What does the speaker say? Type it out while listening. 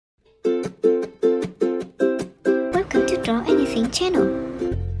Anything channel.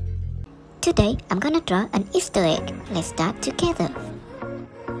 Today I'm gonna draw an Easter egg. Let's start together.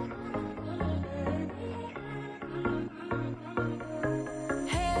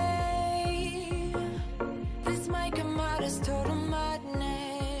 Hey, this might come out as total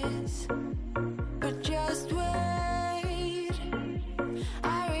madness, but just wait.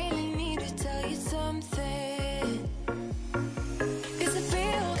 I really need to tell you something. 'Cause I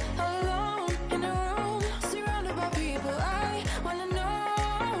feel alone in a room, surrounded by people. I wanna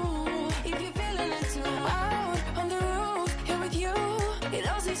know if you're feeling it too. Out on the roof, here with you, it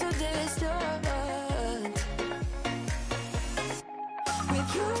all seems so distant. With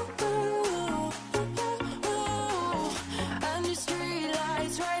you, under street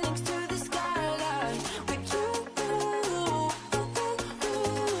lights, right next to the skyline. With you,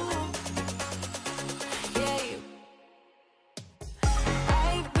 yeah, you.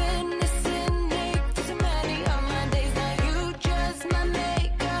 I've been listening to so many of my days. Now you just my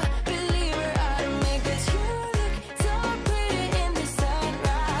makeup believer out of me. 'Cause you look so pretty in the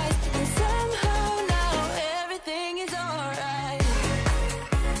sunrise, and somehow now everything is alright.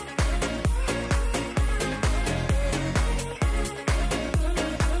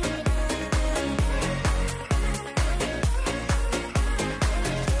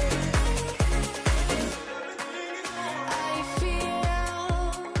 I feel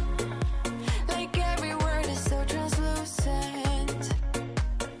like every word is so translucent,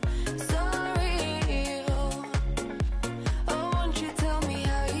 so real. Oh, won't you tell me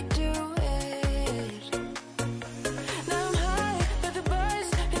how you do it? Now I'm high, but the buzz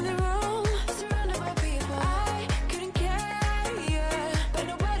in the room, surrounded by people. I couldn't care, yeah, but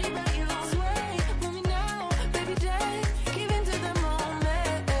nobody but you. Sway with me now, baby, dance, give into the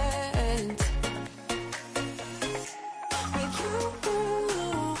moment. With you,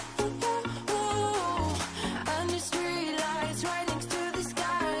 under street lights, right next to the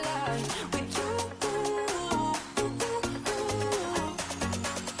skyline. With you,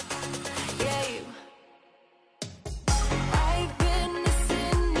 yeah, you. I've been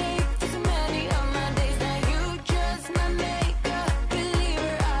listening to so many of my days. Now you just my makeup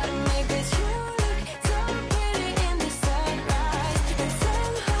believer out of me. 'Cause you look so pretty in the sunrise, and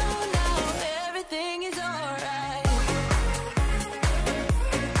somehow now everything is alright.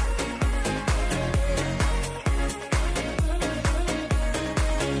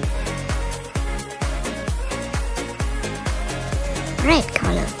 Red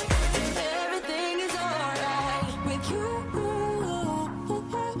color. Everything is alright with you.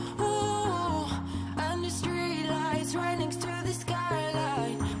 Under street lights, right next to the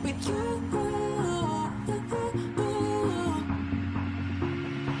skyline. With you,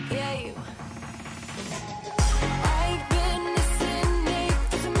 yeah, you. I've been listening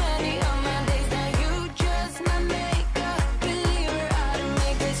to so many of my days. Now you just my makeup believer out of me.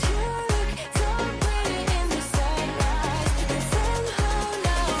 'Cause you look so pretty in the sunrise, and somehow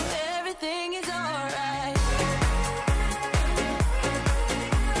now everything is alright.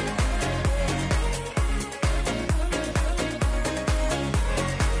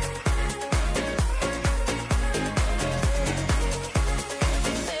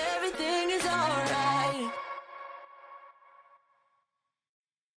 Everything is alright.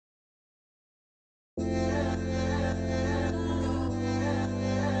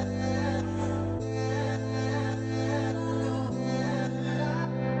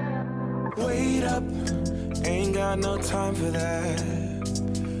 Wait up, ain't got no time for that.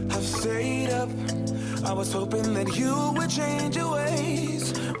 I've stayed up, I was hoping that you would change your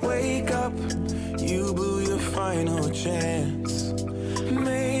ways. Wake up, you blew your final chance.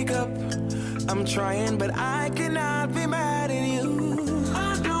 Make up, I'm trying but I cannot be mad at you.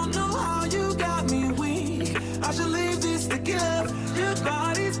 I don't know how you got me weak, I should leave this to give. Your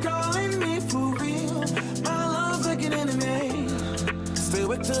body's calling me for real, my love's like an enemy. Stay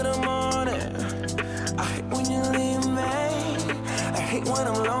awake till the morning, I hate when you leave me, I hate when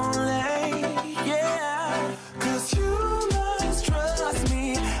I'm lonely, yeah. 'Cause you must trust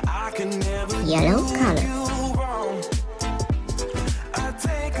me, I can never Yellow do color. you wrong. I'd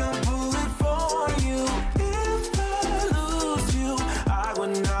take a bullet for you. If I lose you, I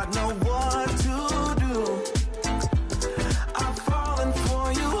would not know what to do. I'm falling for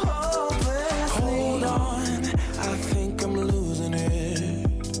you hopelessly. Hold on, I think I'm losing it.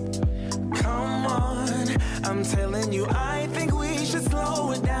 Come on, I'm telling you, I think we should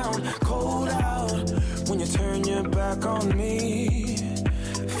slow it down. Cold out when you turn your back on me.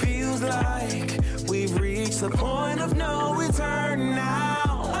 Feels like we've reached the point of no return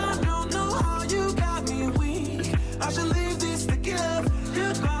now. I don't know how you got me weak, I should leave this to give.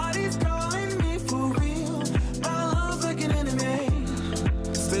 Your body's calling me for real, my love's like an enemy.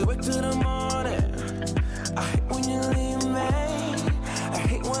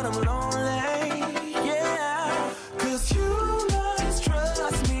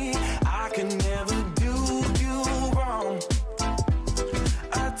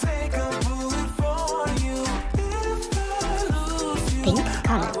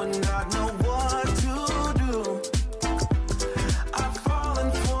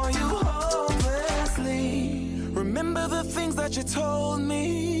 you told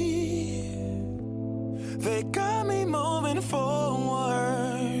me, they got me moving forward.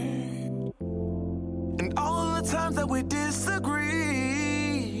 And all the times that we disagreed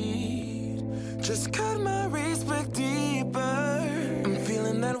just cut my respect deeper. I'm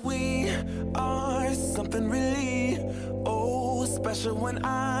feeling that we are something really, oh, special. When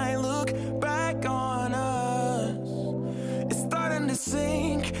I look back on us, it's starting to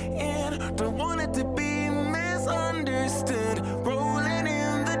sink in. Don't want it to be misunderstood. Rolling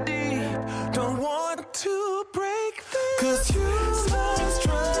in the deep, don't want to break this. 'Cause you must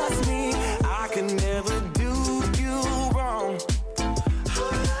trust me, I can never do you wrong.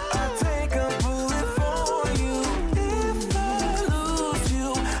 I'll take a bullet for you. If I lose you,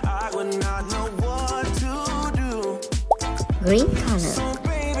 I would not know what to do. Green color. So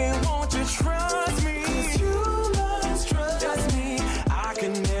baby, won't you trust me? 'Cause you must trust me, I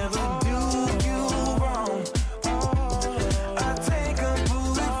can never do you wrong. I'll take a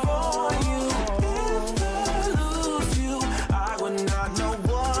bullet for you. If I lose you, I would not know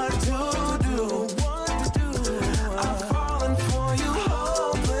what to do. I'm falling for you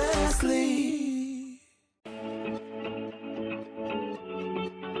hopelessly.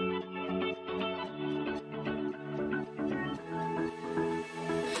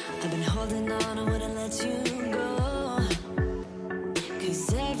 I've been holding on, I wouldn't let you go. 'Cause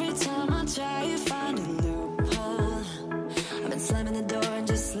every time I try, you find a loophole. I've been slamming the door and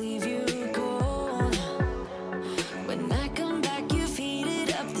just leave you cold. When I come back, you've heated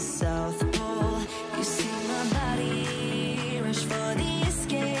up the South Pole. You see my body rush for the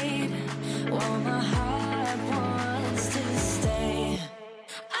escape, while my heart wants to stay.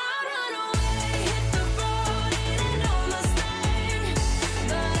 I'd run away, hit the road, and almost stayed.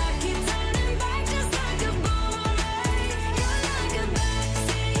 But I keep turning back just like a boomerang. You're like a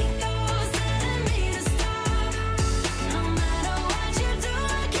backseat ghost telling me to stop. No matter what you do,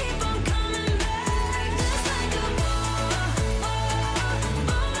 I keep on coming back. Just like a boomerang.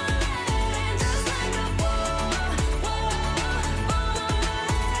 Just like a boomerang.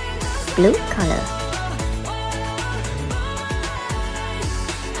 Blue color.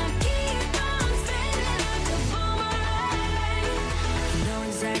 I keep on spinning like a boomerang. You know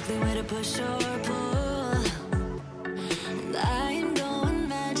exactly where to push or pull, and I am going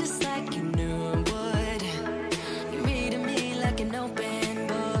mad just like you knew I would. You're reading me like an open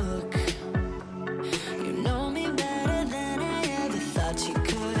book. You know me better than I ever thought you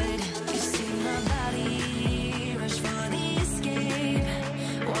could. You see my body rush for the escape,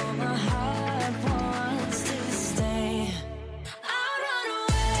 while my heart wants to stay. I'll run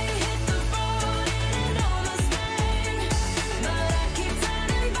away, hit the road, and almost stayed. But I keep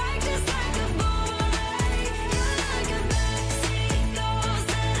turning back just like a boomerang.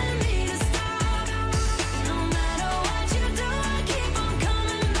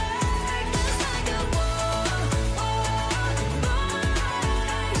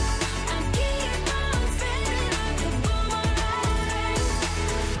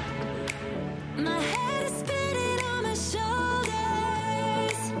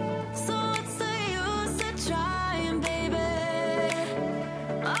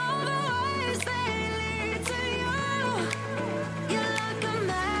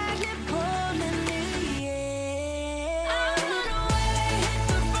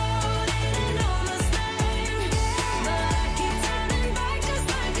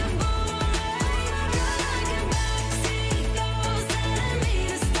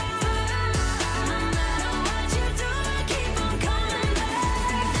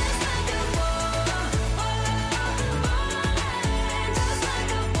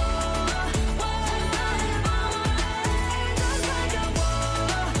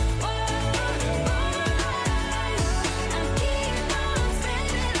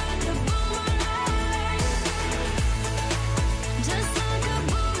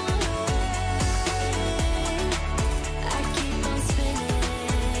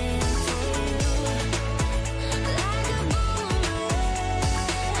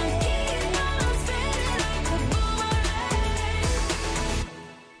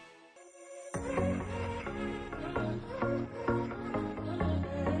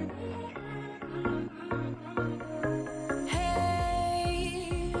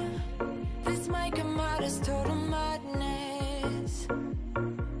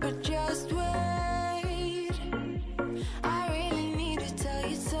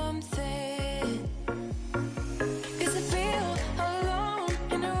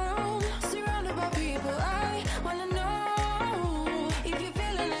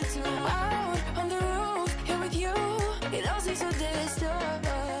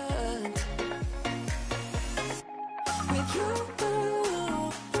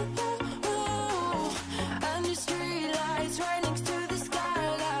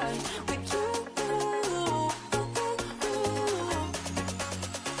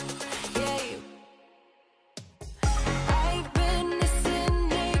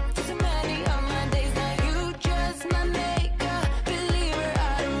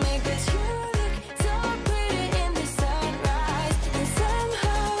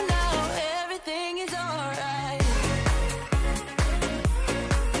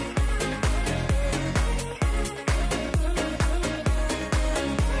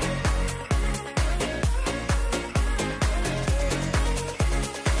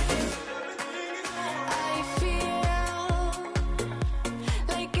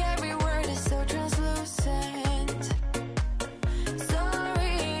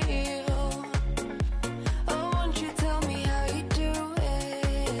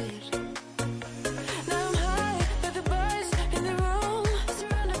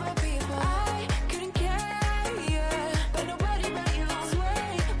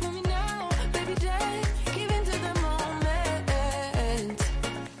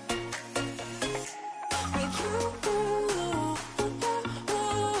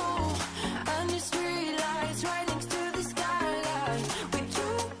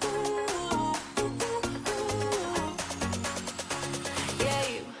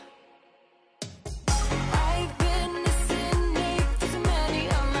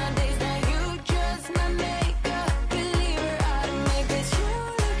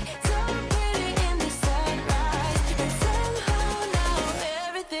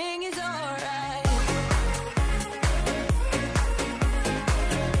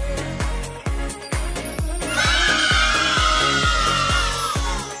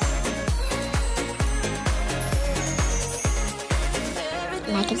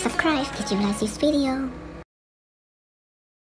 like and subscribe if you like this video.